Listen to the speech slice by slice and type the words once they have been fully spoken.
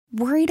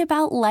Worried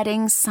about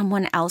letting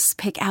someone else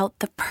pick out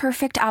the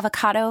perfect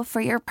avocado for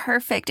your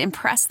perfect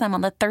impress them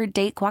on the third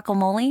date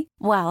guacamole?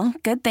 Well,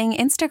 good thing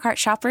Instacart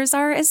shoppers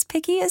are as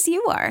picky as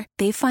you are.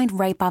 They find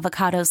ripe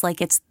avocados like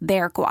it's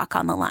their guac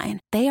on the line.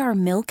 They are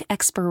milk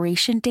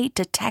expiration date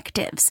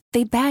detectives.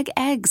 They bag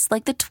eggs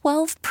like the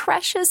 12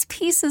 precious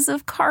pieces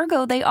of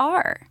cargo they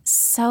are.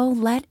 So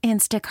let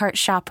Instacart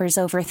shoppers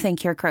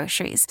overthink your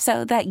groceries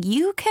so that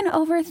you can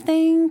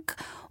overthink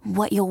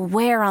what you'll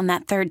wear on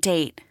that third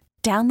date.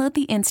 Download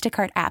the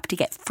Instacart app to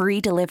get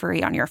free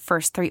delivery on your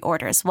first 3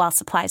 orders while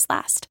supplies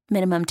last.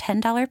 Minimum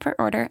 $10 per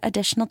order.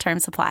 Additional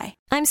terms apply.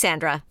 I'm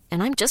Sandra,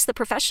 and I'm just the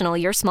professional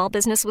your small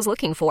business was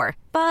looking for.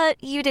 But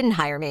you didn't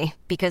hire me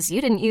because you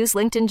didn't use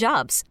LinkedIn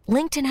Jobs.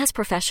 LinkedIn has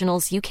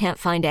professionals you can't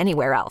find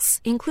anywhere else,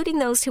 including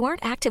those who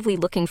aren't actively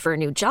looking for a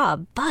new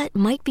job, but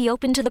might be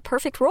open to the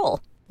perfect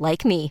role,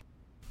 like me.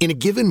 In a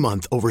given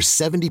month, over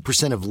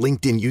 70% of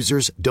LinkedIn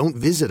users don't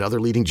visit other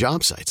leading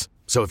job sites.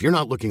 So if you're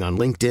not looking on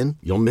LinkedIn,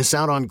 you'll miss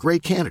out on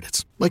great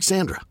candidates like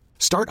Sandra.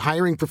 Start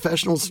hiring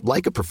professionals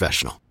like a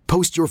professional.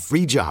 Post your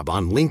free job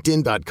on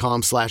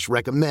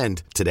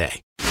linkedin.com/recommend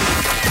today.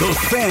 The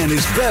Fan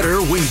is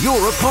better when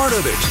you're a part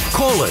of it.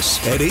 Call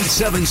us at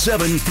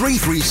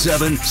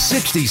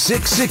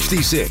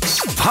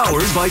 877-337-6666.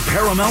 Powered by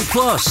Paramount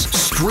Plus.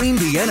 Stream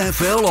the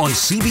NFL on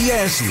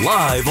CBS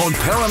live on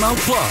Paramount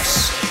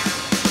Plus.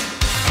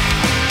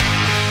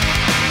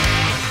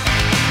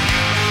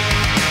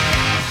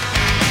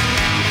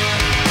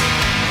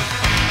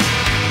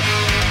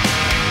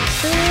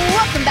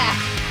 Welcome back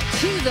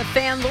to the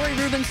Fan. Lori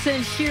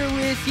Rubinson here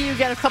with you.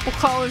 Got a couple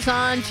callers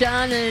on.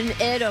 John and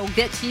Ed will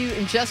get to you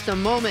in just a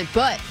moment,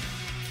 but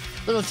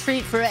little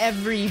treat for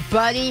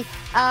everybody.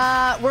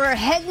 We're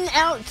heading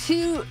out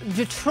to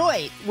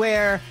Detroit,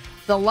 where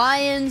the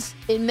Lions,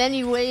 in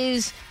many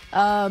ways,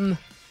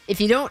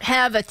 if you don't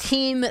have a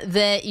team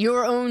that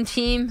your own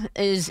team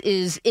is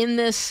in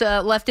this,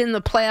 left in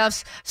the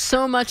playoffs,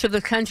 so much of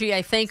the country,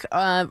 I think,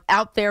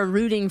 out there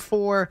rooting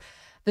for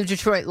the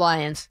Detroit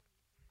Lions.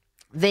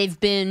 They've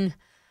been,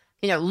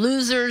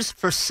 losers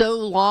for so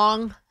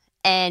long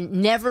and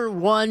never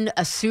won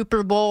a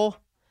Super Bowl.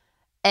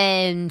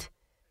 And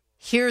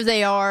here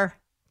they are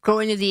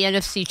going to the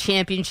NFC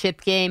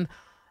Championship game.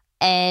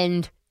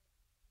 And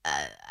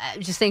I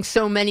just think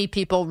so many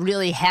people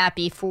really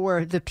happy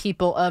for the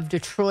people of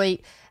Detroit.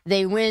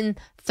 They win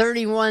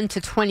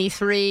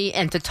 31-23.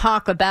 And to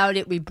talk about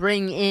it, we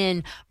bring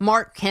in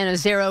Mark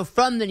Cannizzaro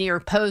from the New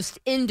York Post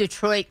in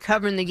Detroit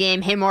covering the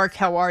game. Hey, Mark,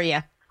 how are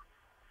you?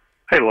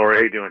 Hey, Laura,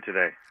 how you doing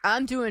today?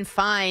 I'm doing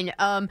fine.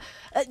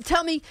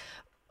 Tell me,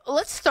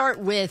 let's start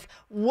with,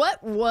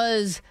 what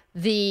was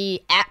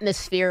the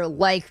atmosphere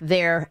like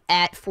there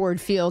at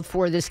Ford Field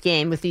for this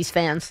game with these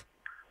fans?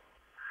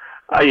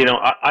 I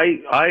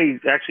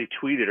actually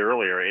tweeted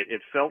earlier,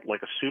 it felt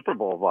like a Super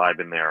Bowl vibe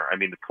in there. I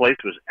mean, the place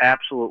was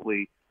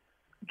absolutely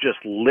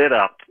just lit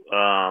up.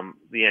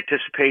 The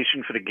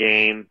anticipation for the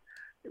game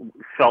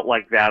felt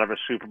like that of a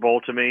Super Bowl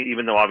to me,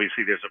 even though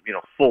obviously there's a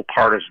full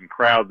partisan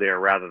crowd there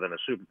rather than a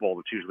Super Bowl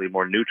that's usually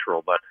more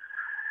neutral. But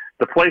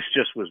the place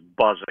just was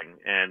buzzing,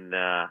 and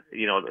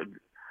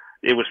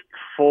it was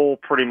full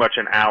pretty much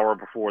an hour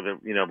before the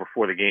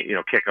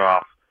game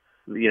kickoff.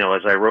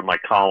 As I wrote my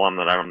column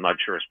that I'm not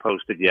sure is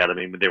posted yet. I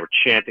mean, they were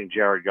chanting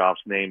Jared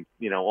Goff's name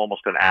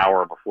almost an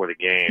hour before the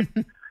game.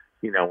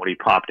 When he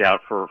popped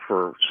out for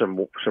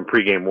some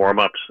pregame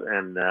warm-ups,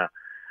 and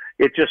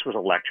it just was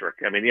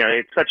electric. I mean,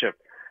 it's such a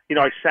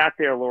I sat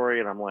there,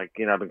 Lori, and I'm like,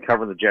 I've been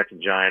covering the Jets and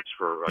Giants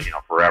for,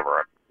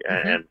 forever.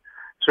 And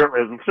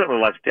certainly the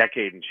last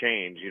decade and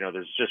change,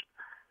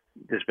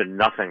 there's been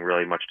nothing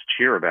really much to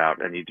cheer about.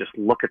 And you just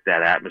look at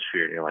that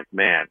atmosphere and you're like,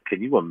 man,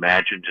 can you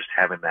imagine just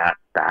having that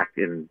back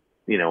in,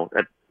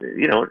 at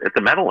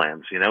the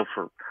Meadowlands,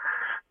 for,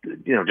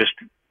 just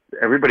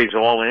everybody's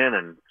all in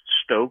and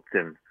stoked,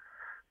 and,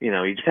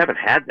 you just haven't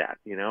had that,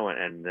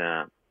 and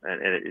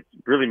it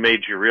really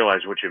made you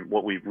realize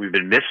what we've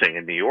been missing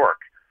in New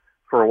York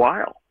for a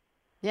while.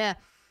 Yeah.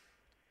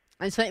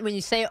 And so when you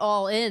say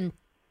all in,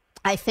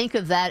 I think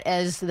of that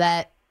as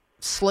that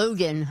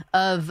slogan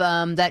of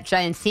that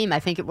Giants team. I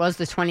think it was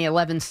the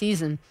 2011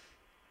 season,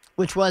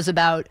 which was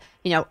about,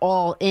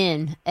 all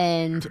in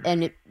and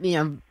it,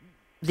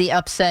 the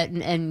upset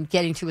and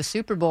getting to a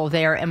Super Bowl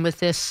there. And with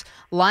this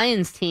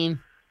Lions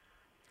team,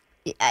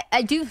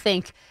 I do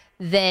think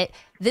that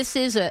this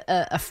is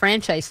a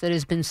franchise that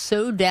has been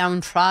so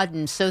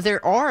downtrodden. So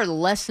there are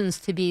lessons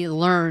to be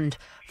learned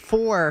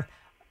for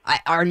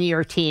our New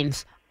York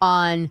teams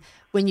on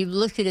when you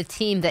look at a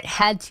team that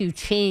had to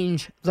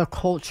change the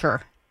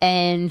culture.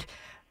 And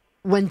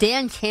when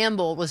Dan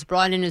Campbell was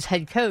brought in as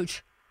head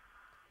coach,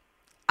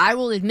 I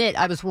will admit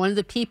I was one of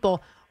the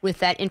people with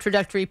that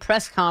introductory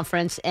press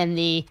conference and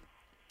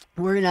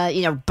we're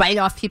going to, bite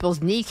off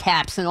people's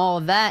kneecaps and all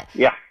of that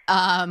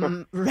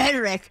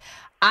rhetoric.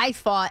 I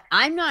thought,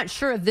 I'm not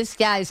sure if this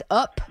guy's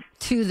up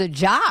to the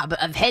job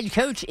of head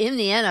coach in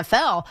the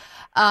NFL.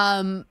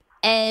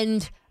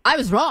 And I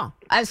was wrong.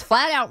 I was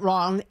flat out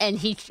wrong, and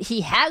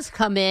he has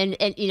come in,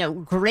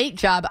 and great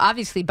job,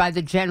 obviously, by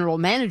the general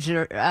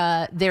manager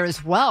there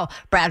as well,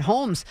 Brad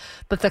Holmes.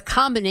 But the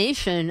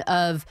combination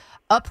of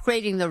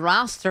upgrading the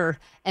roster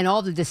and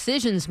all the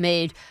decisions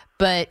made,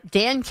 but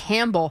Dan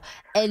Campbell,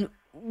 and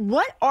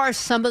what are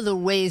some of the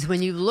ways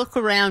when you look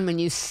around, when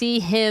you see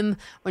him,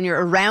 when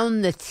you're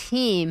around the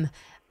team,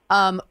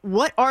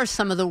 what are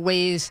some of the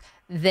ways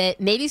that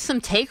maybe some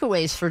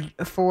takeaways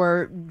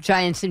for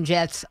Giants and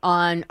Jets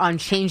on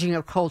changing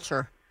a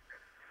culture?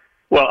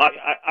 Well,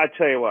 I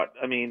tell you what,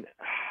 I mean,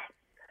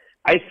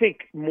 I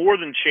think more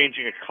than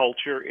changing a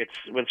culture,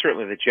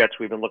 certainly the Jets,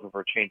 we've been looking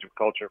for a change of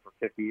culture for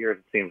 50 years,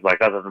 it seems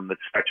like, other than the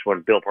stretch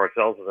when Bill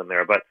Parcells was in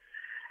there. But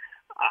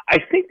I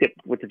think that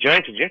with the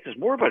Giants and Jets, it's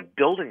more about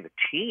building the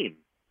team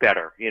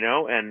better,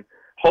 and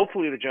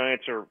hopefully the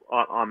Giants are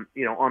on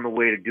the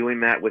way to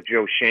doing that with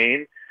Joe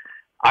Shane.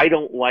 I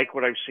don't like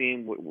what I've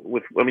seen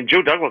with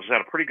Joe Douglas has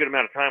had a pretty good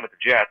amount of time with the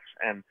Jets,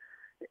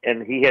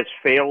 and he has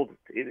failed.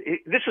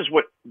 This is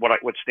what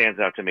stands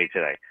out to me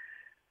today.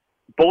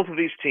 Both of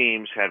these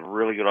teams had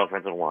really good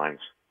offensive lines,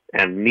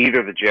 and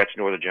neither the Jets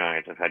nor the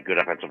Giants have had good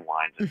offensive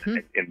lines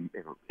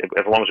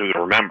as long as we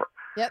can remember.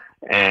 Yep.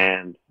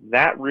 And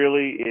that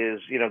really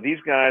is, these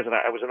guys, and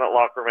I was in that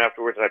locker room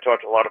afterwards, and I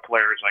talked to a lot of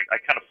players. I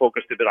kind of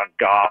focused a bit on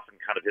Goff and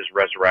kind of his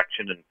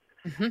resurrection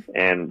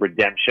and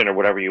redemption, or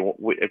whatever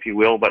if you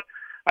will, but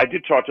I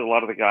did talk to a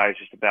lot of the guys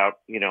just about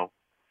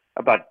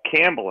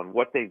Campbell and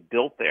what they've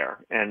built there.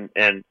 And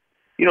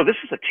this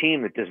is a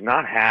team that does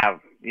not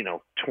have,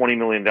 $20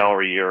 million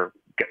a year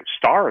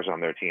stars on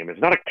their team. It's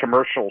not a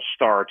commercial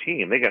star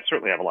team. They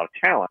certainly have a lot of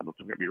talent,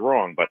 don't get me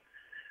wrong, but,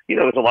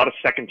 there's a lot of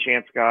second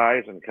chance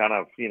guys and kind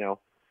of,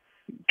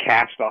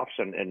 cast offs.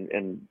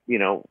 And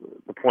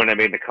the point I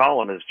made in the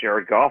column is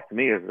Jared Goff, to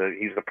me,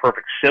 he's the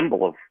perfect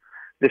symbol of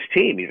this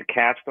team. He's a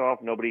cast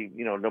off. Nobody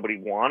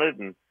wanted.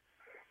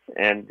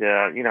 And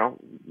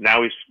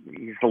now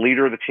he's the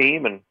leader of the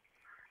team, and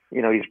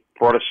he's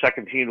brought a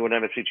second team to an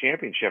NFC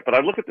Championship. But I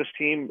look at this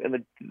team,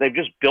 and they've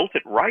just built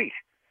it right.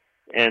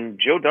 And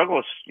Joe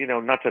Douglas,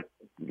 not to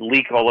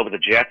leak all over the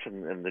Jets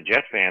and the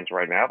Jet fans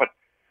right now, but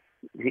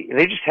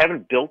they just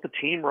haven't built the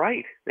team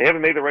right. They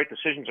haven't made the right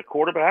decisions at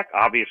quarterback,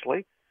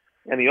 obviously,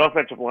 and the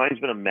offensive line's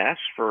been a mess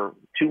for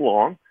too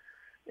long.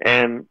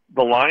 And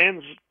the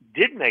Lions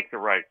did make the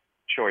right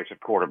choice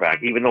at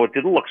quarterback, even though it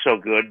didn't look so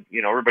good.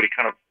 Everybody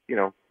kind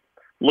of,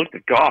 looked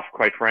at Goff,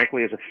 quite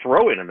frankly, as a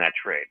throw-in in that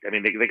trade. I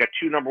mean, they got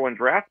 2 number 1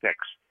 draft picks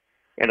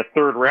and a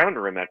third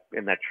rounder in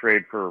that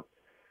trade for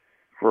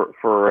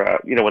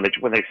when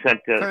they sent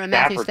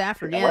Matthew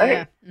Stafford.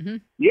 Yeah. Mm-hmm.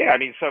 Yeah,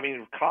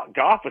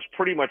 Goff was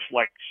pretty much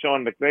like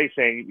Sean McVay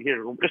saying,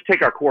 "Here, just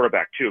take our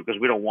quarterback too, because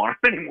we don't want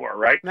him anymore,"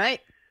 right? Right.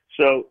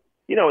 So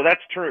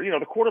that's turned.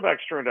 The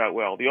quarterback's turned out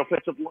well. The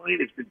offensive line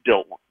has been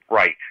built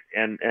right,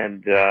 and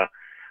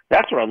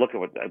that's what I look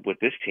at with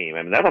this team.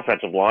 I mean, that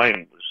offensive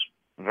line was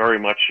very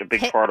much a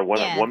big part of what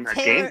won that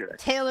game today.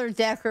 Taylor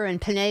Decker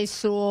and Penei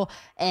Sewell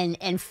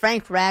and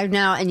Frank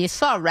Ragnow, and you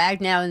saw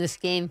Ragnow in this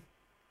game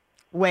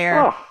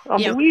where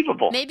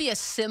unbelievable. Maybe a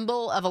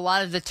symbol of a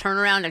lot of the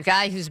turnaround, a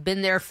guy who's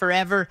been there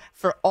forever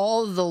for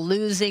all the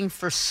losing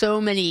for so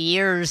many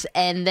years,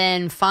 and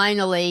then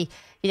finally,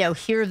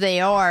 here they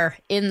are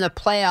in the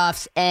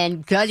playoffs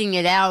and gutting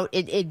it out.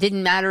 It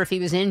didn't matter if he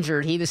was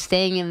injured; he was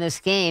staying in this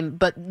game.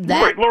 But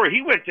Lori,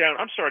 he went down.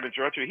 I'm sorry to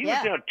interrupt you. He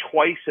went down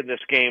twice in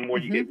this game where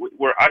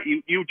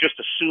you just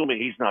assuming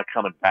he's not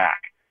coming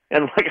back,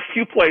 and like a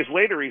few plays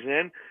later, he's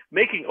in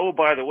making. Oh,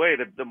 by the way,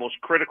 the most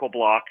critical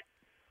block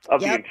of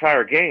the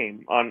entire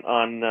game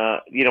on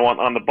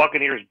the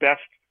Buccaneers'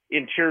 best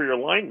interior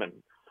lineman,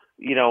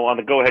 on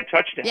the go-ahead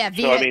touchdown. Yeah,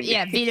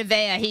 Vita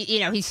Vea.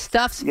 He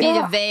stuffs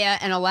Vita Vea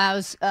and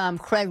allows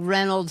Craig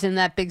Reynolds in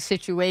that big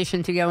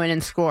situation to go in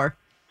and score.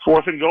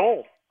 4th and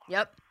goal.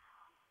 Yep.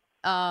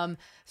 And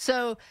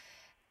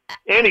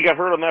he got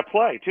hurt on that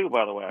play too,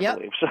 by the way, I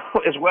believe, so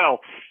as well.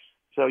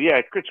 So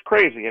yeah, it's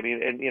crazy. I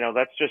mean, and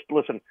that's just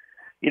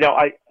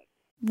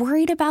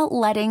Worried about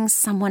letting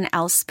someone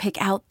else pick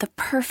out the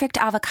perfect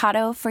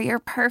avocado for your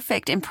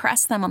perfect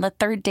impress them on the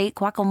third date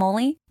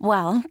guacamole?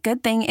 Well,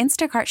 good thing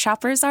Instacart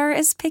shoppers are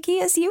as picky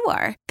as you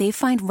are. They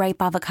find ripe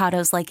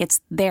avocados like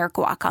it's their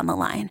guac on the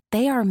line.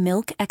 They are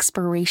milk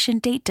expiration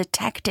date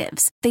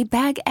detectives. They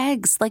bag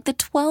eggs like the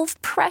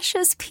 12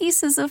 precious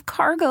pieces of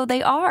cargo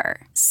they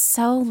are.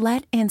 So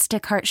let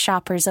Instacart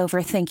shoppers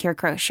overthink your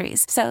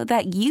groceries so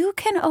that you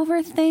can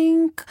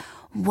overthink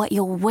what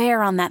you'll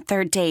wear on that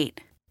third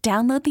date.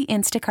 Download the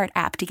Instacart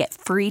app to get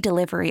free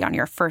delivery on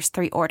your first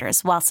 3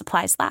 orders while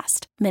supplies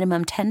last.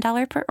 Minimum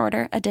 $10 per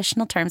order.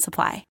 Additional terms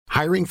apply.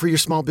 Hiring for your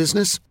small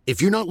business?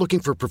 If you're not looking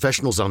for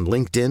professionals on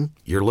LinkedIn,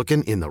 you're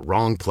looking in the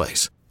wrong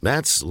place.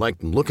 That's like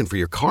looking for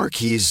your car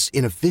keys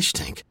in a fish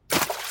tank.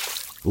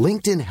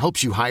 LinkedIn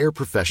helps you hire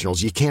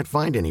professionals you can't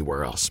find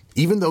anywhere else,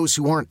 even those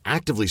who aren't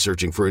actively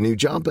searching for a new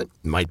job but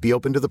might be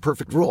open to the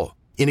perfect role.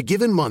 In a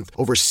given month,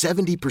 over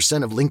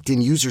 70% of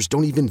LinkedIn users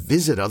don't even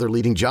visit other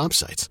leading job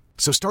sites.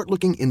 So start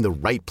looking in the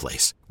right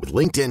place. With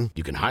LinkedIn,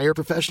 you can hire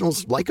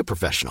professionals like a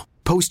professional.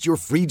 Post your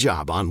free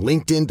job on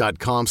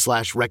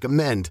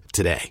linkedin.com/recommend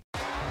today.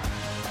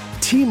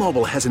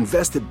 T-Mobile has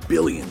invested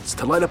billions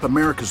to light up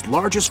America's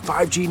largest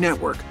 5G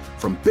network,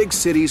 from big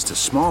cities to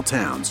small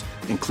towns,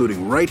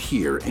 including right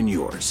here in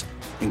yours.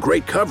 And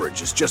great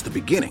coverage is just the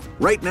beginning.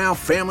 Right now,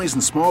 families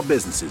and small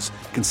businesses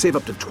can save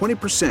up to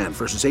 20%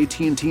 versus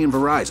AT&T and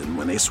Verizon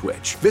when they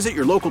switch. Visit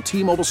your local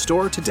T-Mobile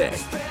store today.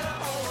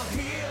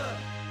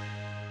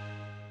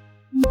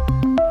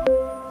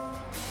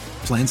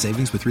 Plan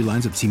savings with 3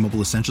 lines of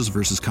T-Mobile Essentials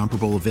versus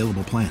comparable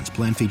available plans.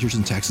 Plan features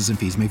and taxes and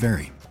fees may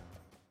vary.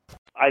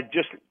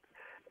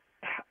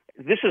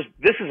 This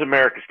is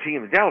America's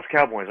team. The Dallas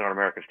Cowboys aren't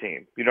America's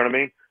team. You know what I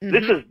mean? Mm-hmm.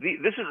 This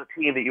is a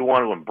team that you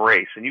want to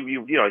embrace, and you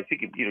I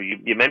think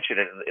you mentioned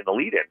it in the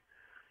lead-in.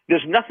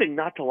 There's nothing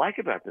not to like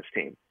about this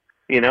team.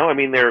 You know, I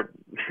mean, they're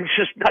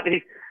just not.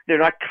 They're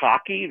not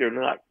cocky. They're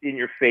not in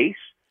your face.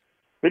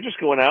 They're just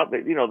going out.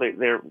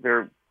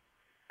 They're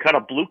kind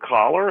of blue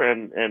collar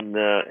and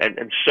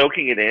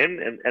soaking it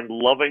in and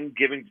loving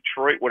giving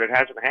Detroit what it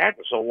hasn't had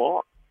for so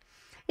long.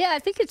 Yeah, I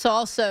think it's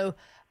also.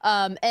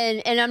 And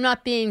I'm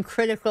not being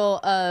critical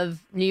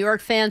of New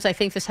York fans. I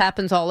think this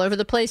happens all over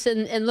the place.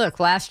 And look,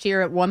 last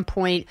year at one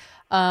point,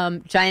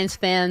 Giants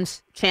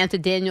fans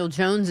chanted Daniel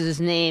Jones's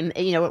name,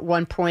 at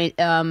one point,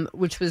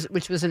 which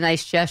was a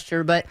nice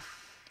gesture. But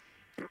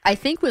I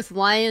think with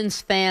Lions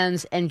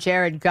fans and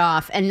Jared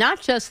Goff, and not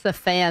just the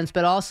fans,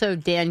 but also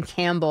Dan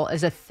Campbell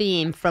as a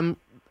theme from,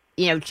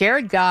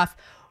 Jared Goff,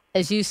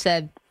 as you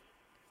said,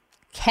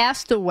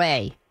 cast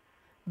away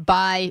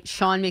by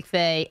Sean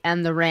McVay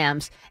and the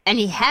Rams. And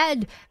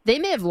they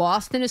may have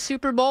lost in a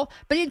Super Bowl,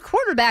 but he had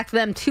quarterbacked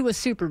them to a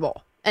Super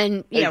Bowl.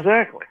 And,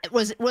 exactly.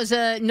 was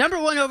a number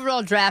 1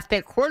 overall draft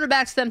pick,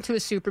 quarterbacks them to a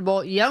Super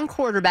Bowl, young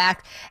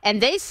quarterback. And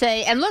they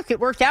say, and look, it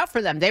worked out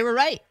for them. They were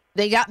right.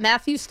 They got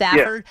Matthew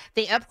Stafford. Yeah.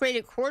 They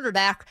upgraded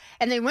quarterback,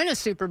 and they win a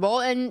Super Bowl.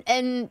 And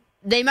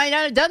they might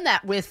not have done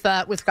that with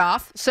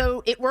Goff.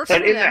 So it works for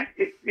them.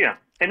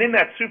 And in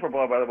that Super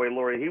Bowl, by the way,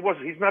 Lori, he's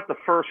not the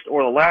first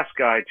or the last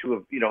guy to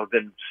have,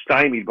 been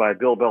stymied by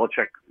Bill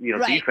Belichick,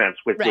 defense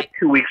with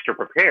 2 weeks to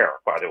prepare,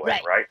 by the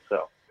way, right?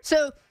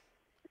 So,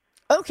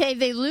 okay,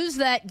 they lose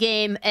that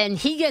game, and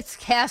he gets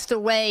cast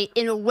away.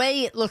 In a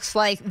way, it looks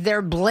like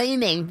they're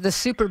blaming the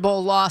Super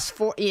Bowl loss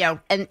for,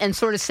 and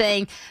sort of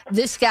saying,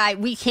 this guy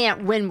we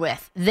can't win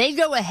with. They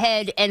go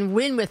ahead and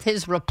win with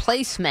his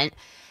replacement.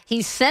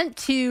 He's sent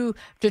to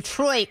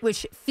Detroit,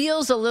 which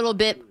feels a little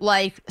bit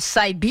like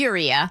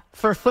Siberia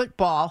for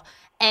football.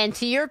 And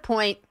to your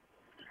point,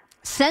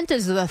 sent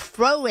as the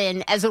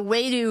throw-in as a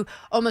way to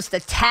almost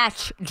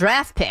attach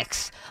draft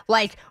picks.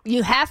 Like,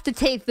 you have to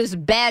take this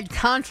bad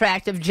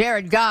contract of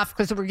Jared Goff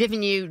because we're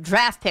giving you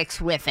draft picks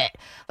with it.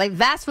 Like,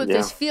 that's what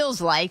this feels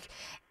like.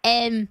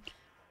 And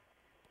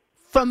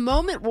from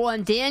moment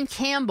one, Dan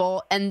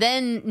Campbell, and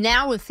then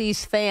now with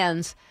these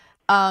fans,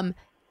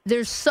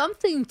 there's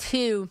something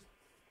to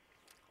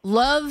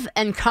love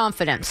and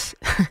confidence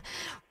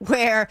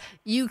where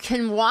you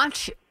can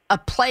watch a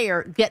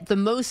player get the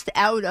most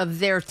out of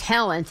their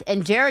talent.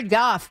 And Jared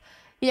Goff,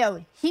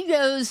 he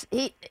goes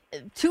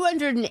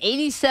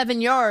 287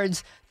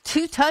 yards,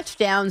 2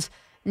 touchdowns,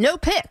 no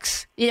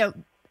picks,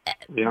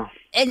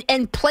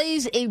 and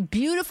plays a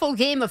beautiful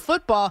game of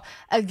football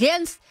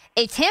against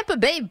a Tampa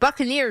Bay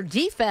Buccaneer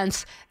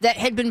defense that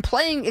had been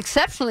playing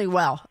exceptionally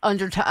well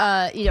under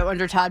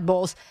Todd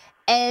Bowles,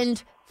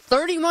 and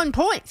 31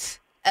 points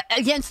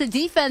against a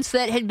defense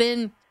that had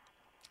been,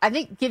 I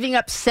think, giving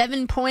up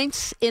 7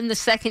 points in the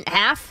second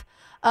half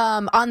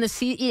on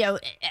the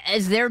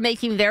as they're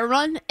making their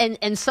run,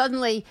 and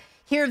suddenly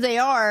here they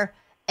are,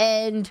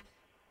 and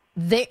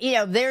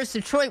there's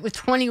Detroit with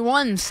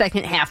 21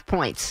 second half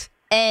points,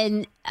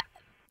 and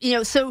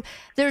so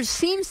there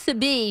seems to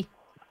be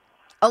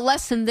a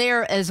lesson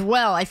there as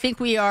well. I think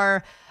we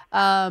are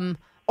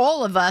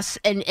all of us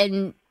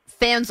and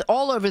fans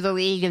all over the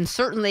league, and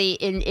certainly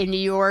in New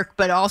York,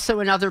 but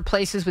also in other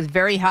places with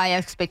very high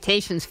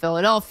expectations,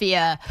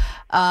 Philadelphia,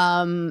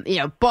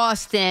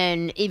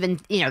 Boston, even,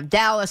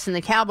 Dallas and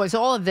the Cowboys,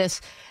 all of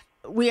this,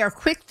 we are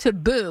quick to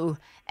boo.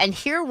 And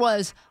here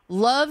was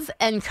love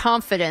and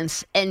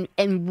confidence and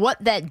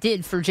what that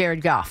did for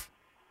Jared Goff.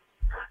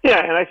 Yeah,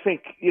 and I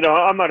think,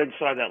 I'm not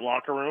inside that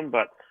locker room,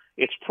 but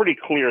it's pretty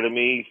clear to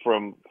me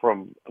from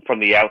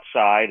the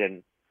outside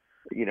and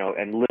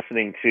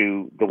listening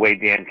to the way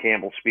Dan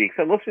Campbell speaks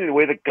and listening to the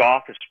way that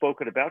Goff has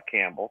spoken about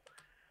Campbell,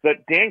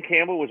 that Dan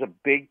Campbell was a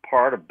big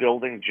part of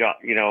building,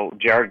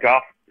 Jared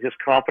Goff, his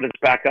confidence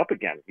back up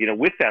again,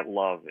 with that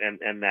love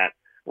and that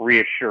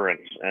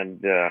reassurance.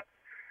 And,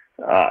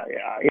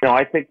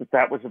 I think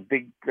that's a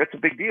big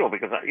deal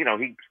because,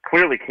 he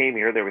clearly came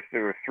here. They were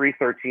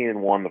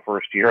 3-13-1 the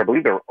first year. I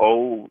believe they were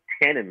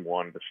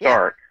 0-10-1 to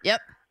start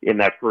in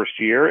that first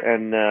year.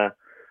 And,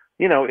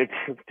 it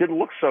didn't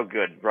look so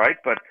good, right?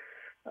 But,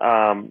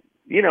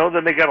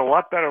 then they got a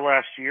lot better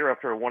last year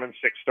after a 1-6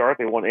 start.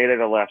 They won 8 out of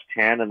the last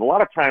 10. And a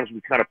lot of times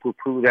we kind of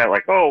poo-poo that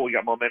like, oh, we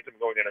got momentum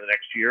going into the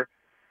next year.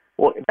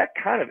 Well, that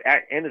kind of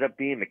ended up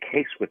being the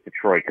case with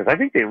Detroit because I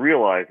think they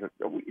realized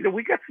that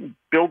we got some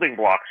building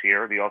blocks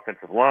here: the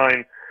offensive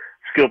line,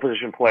 skill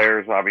position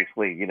players,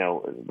 obviously,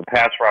 the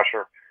pass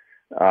rusher,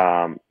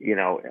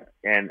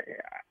 and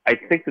I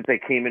think that they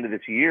came into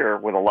this year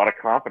with a lot of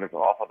confidence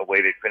off of the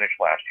way they finished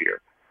last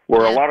year.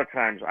 Where a lot of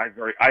times I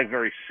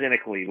very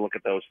cynically look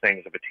at those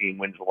things if a team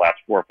wins the last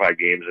 4 or 5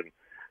 games and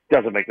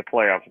doesn't make the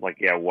playoffs. I'm like,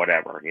 yeah,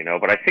 whatever,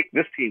 But I think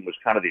this team was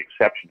kind of the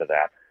exception to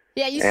that.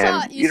 Yeah, you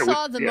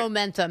saw the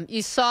momentum.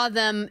 You saw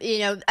them,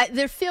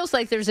 there feels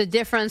like there's a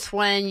difference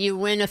when you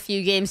win a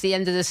few games at the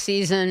end of the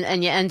season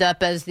and you end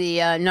up as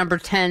the number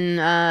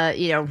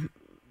 10,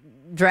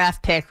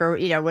 draft pick or,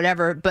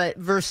 whatever, but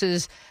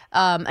versus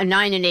a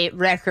 9-8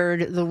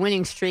 record, the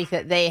winning streak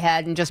that they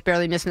had and just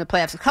barely missing the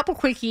playoffs. A couple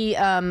quickie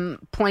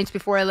points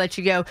before I let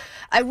you go.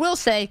 I will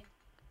say,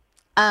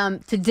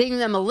 to ding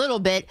them a little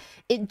bit,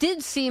 it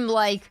did seem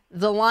like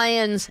the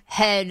Lions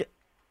had,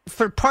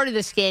 for part of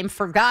this game,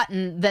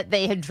 forgotten that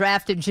they had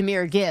drafted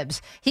Jahmyr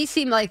Gibbs. He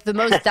seemed like the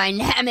most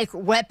dynamic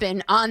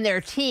weapon on their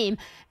team.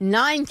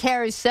 9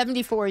 carries,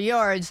 74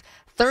 yards,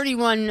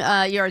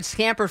 31-yard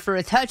scamper for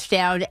a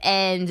touchdown,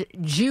 and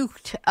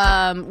juked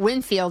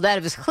Winfield out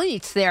of his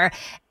cleats there,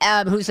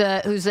 who's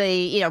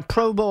a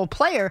Pro Bowl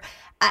player.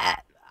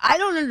 I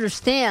don't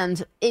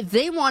understand. If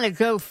they want to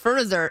go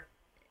further,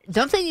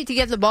 don't they need to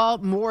get the ball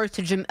more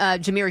to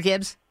Jahmyr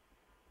Gibbs?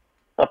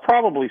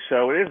 Probably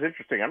so. It is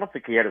interesting. I don't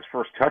think he had his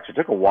first touch. It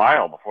took a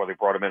while before they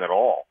brought him in at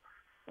all.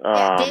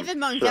 David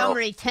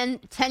Montgomery, 10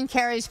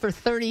 carries for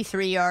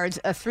 33 yards,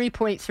 a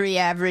 3.3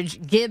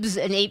 average. Gibbs,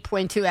 an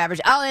 8.2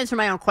 average. I'll answer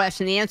my own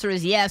question. The answer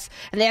is yes,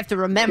 and they have to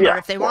remember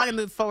if they want to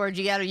move forward,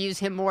 you got to use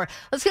him more.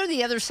 Let's go to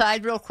the other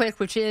side real quick,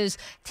 which is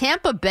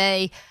Tampa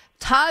Bay,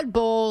 Todd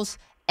Bowles,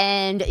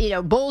 and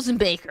Bowles and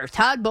Baker.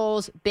 Todd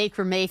Bowles,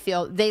 Baker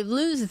Mayfield. They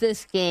lose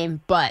this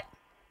game, but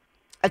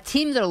a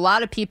team that a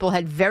lot of people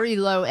had very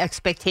low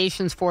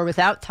expectations for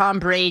without Tom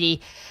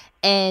Brady.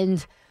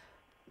 And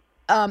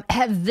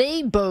have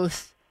they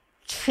both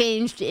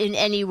changed in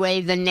any way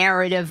the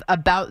narrative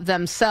about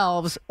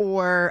themselves,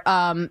 or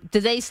do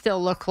they still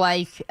look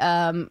like,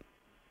 I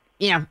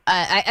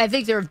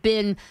think there have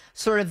been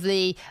sort of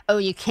the,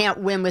 you can't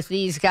win with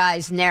these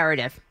guys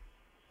narrative.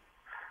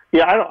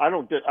 Yeah, I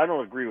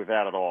don't agree with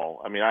that at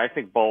all. I mean, I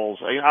think Bowles,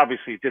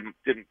 obviously didn't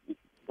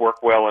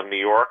work well in New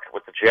York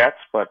with the Jets,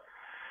 but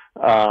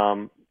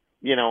I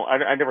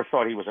never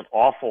thought he was an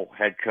awful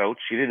head coach.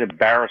 He didn't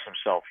embarrass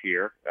himself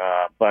here.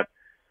 But,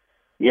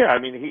 yeah, I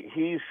mean,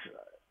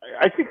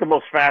 I think the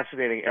most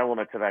fascinating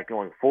element to that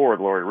going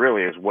forward, Lori,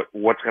 really is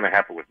what's going to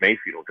happen with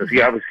Mayfield. Because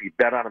he obviously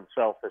bet on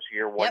himself this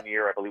year, one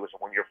year, I believe it was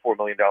a 1-year, $4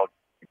 million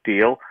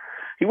deal.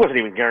 He wasn't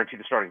even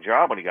guaranteed the starting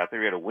job when he got there.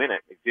 He had to win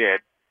it. He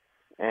did.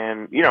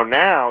 And,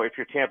 now if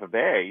you're Tampa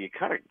Bay, you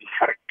kind of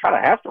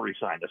have to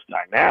re-sign this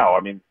guy now.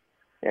 I mean,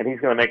 and he's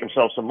going to make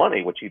himself some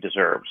money, which he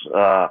deserves.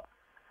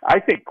 I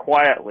think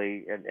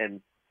quietly,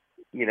 and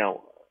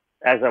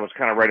as I was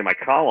kind of writing my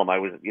column, I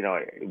was,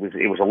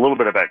 it was a little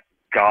bit about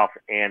Goff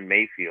and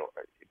Mayfield,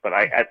 but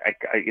I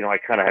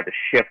kind of had to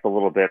shift a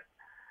little bit.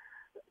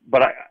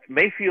 But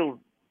Mayfield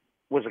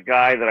was a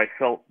guy that I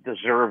felt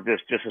deserved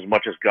this just as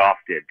much as Goff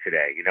did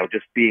today.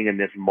 Just being in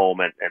this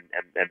moment and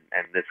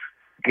this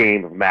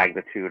game of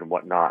magnitude and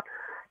whatnot,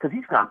 because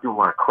he's gone through a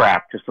lot of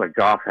crap just like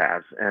Goff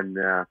has,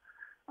 and.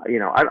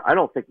 I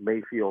don't think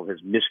Mayfield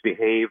has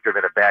misbehaved or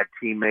been a bad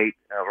teammate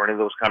or any of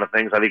those kind of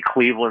things. I think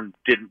Cleveland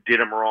did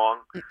him wrong.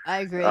 I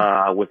agree.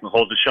 With the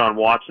whole Deshaun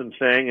Watson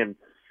thing. And,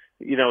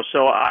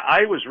 so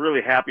I was really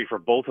happy for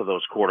both of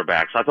those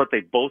quarterbacks. I thought they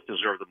both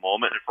deserved the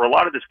moment. And for a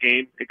lot of this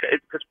game,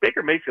 because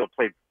Baker Mayfield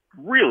played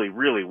really,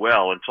 really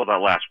well until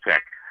that last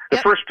pick. The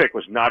first pick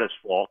was not his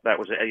fault. That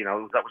was, that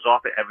was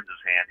off of Evans'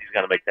 hand. He's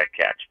got to make that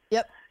catch.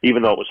 Yep.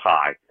 Even though it was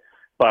high.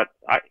 But,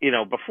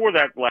 before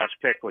that last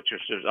pick, which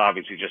was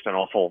obviously just an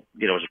awful,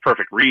 it was a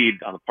perfect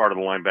read on the part of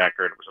the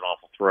linebacker, and it was an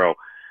awful throw.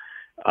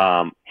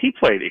 He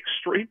played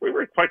extremely,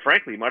 quite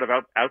frankly, he might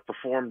have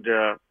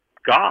outperformed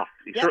Goff.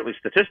 He certainly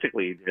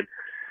statistically did.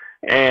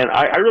 And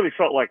I really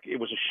felt like it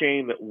was a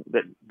shame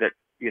that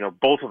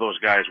both of those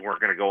guys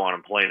weren't going to go on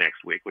and play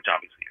next week, which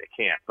obviously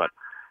they can't. But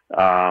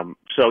I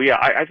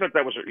thought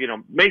that was,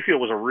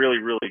 Mayfield was a really,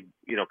 really,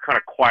 kind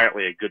of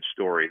quietly a good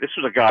story. This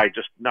was a guy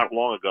just not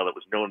long ago that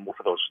was known more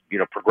for those,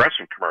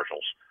 progressive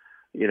commercials,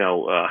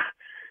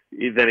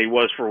 than he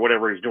was for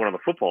whatever he's doing on the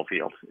football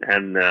field.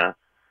 And,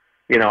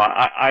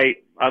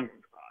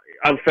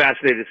 I'm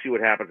fascinated to see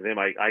what happens to him.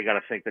 I got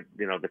to think that,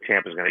 the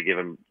Tampa's going to give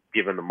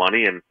him the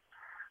money, and,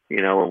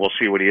 we'll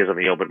see what he is on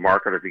the open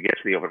market or if he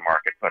gets to the open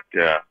market. But,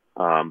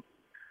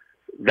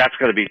 that's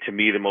going to be, to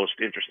me, the most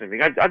interesting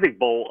thing. I think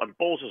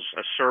Bowles is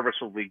a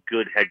serviceably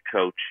good head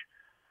coach,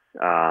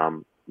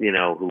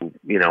 who,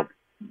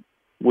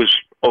 was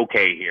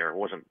okay here. It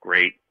wasn't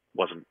great,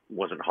 wasn't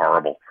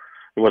horrible.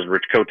 It wasn't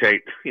Rich Cote,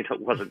 it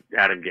wasn't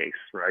Adam Gase,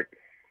 right?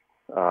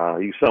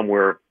 He's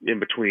somewhere in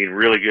between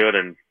really good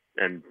and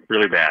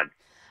really bad.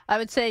 I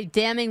would say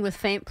damning with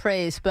faint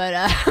praise, but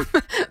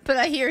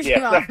I hear you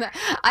on that.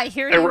 I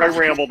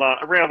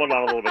rambled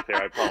on a little bit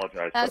there. I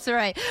apologize. That's all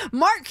right.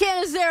 Mark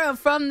Cannizzaro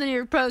from the New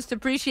York Post.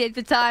 Appreciate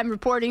the time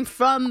reporting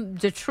from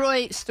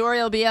Detroit. Story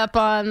will be up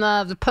on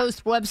the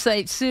Post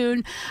website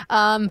soon.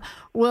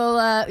 We'll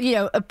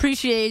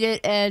appreciate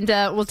it, and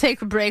we'll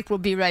take a break. We'll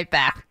be right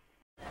back.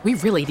 We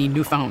really need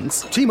new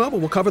phones. T-Mobile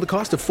will cover the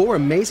cost of 4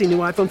 amazing new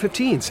iPhone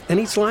 15s, and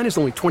each line is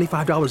only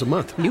 $25 a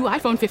month. New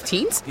iPhone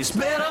 15s? It's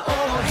better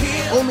over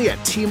here. Only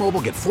at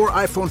T-Mobile, get 4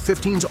 iPhone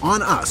 15s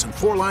on us and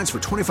 4 lines for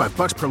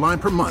 $25 per line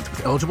per month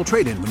with eligible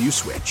trade-in when you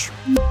switch.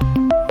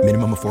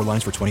 Minimum of 4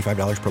 lines for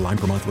 $25 per line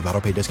per month with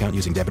autopay discount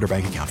using debit or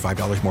bank account.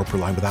 $5 more per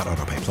line without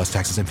autopay, plus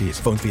taxes and fees.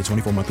 Phone fee at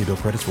 24 monthly bill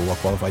credits for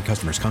well-qualified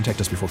customers. Contact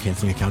us before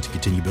canceling account to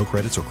continue bill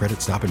credits or credit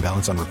stop and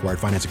balance on required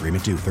finance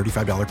agreement due.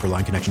 $35 per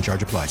line connection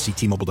charge applies. See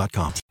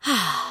T-Mobile.com.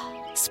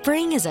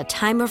 Spring is a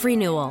time of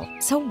renewal,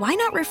 so why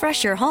not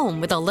refresh your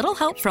home with a little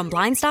help from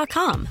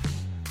Blinds.com?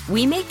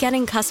 We make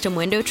getting custom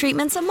window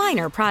treatments a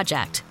minor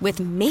project with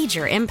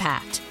major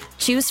impact.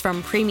 Choose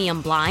from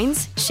premium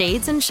blinds,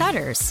 shades, and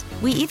shutters.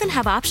 We even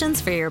have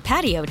options for your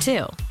patio,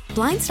 too.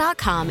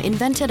 Blinds.com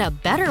invented a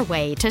better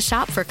way to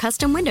shop for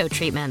custom window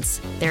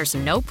treatments. There's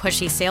no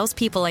pushy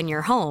salespeople in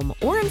your home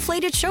or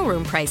inflated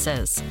showroom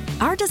prices.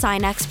 Our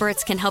design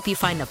experts can help you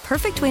find the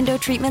perfect window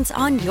treatments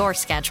on your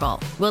schedule.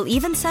 We'll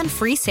even send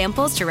free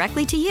samples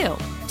directly to you.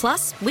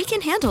 Plus, we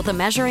can handle the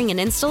measuring and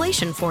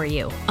installation for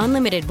you.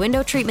 Unlimited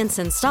window treatments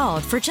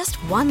installed for just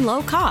one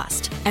low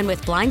cost. And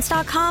with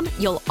Blinds.com,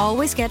 you'll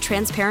always get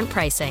transparent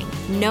pricing.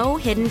 No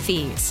hidden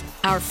fees.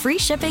 Our free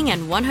shipping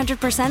and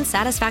 100%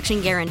 satisfaction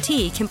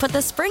guarantee can put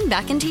the spring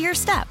back into your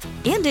step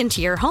and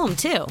into your home,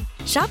 too.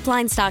 Shop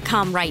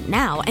Blinds.com right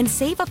now and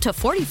save up to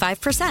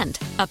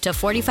 45%. Up to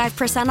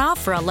 45%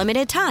 off for a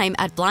limited time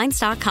at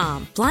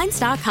Blinds.com.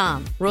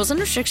 Blinds.com. Rules and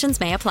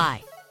restrictions may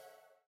apply.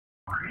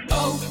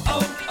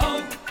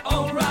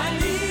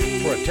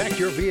 O'Reilly. Protect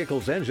your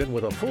vehicle's engine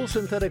with a full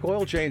synthetic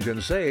oil change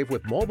and save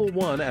with Mobil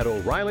 1 at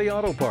O'Reilly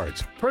Auto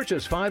Parts.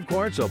 Purchase 5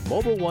 quarts of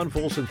Mobil 1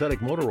 full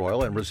synthetic motor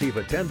oil and receive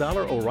a $10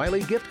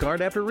 O'Reilly gift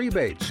card after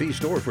rebate. See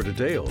store for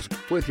details.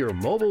 With your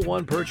Mobil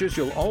 1 purchase,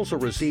 you'll also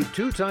receive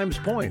 2 times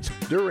points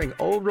during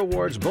O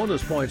Rewards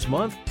Bonus Points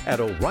Month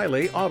at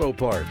O'Reilly Auto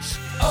Parts.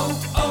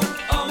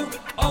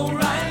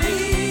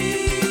 O'Reilly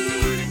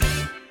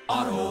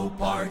Auto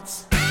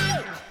Parts.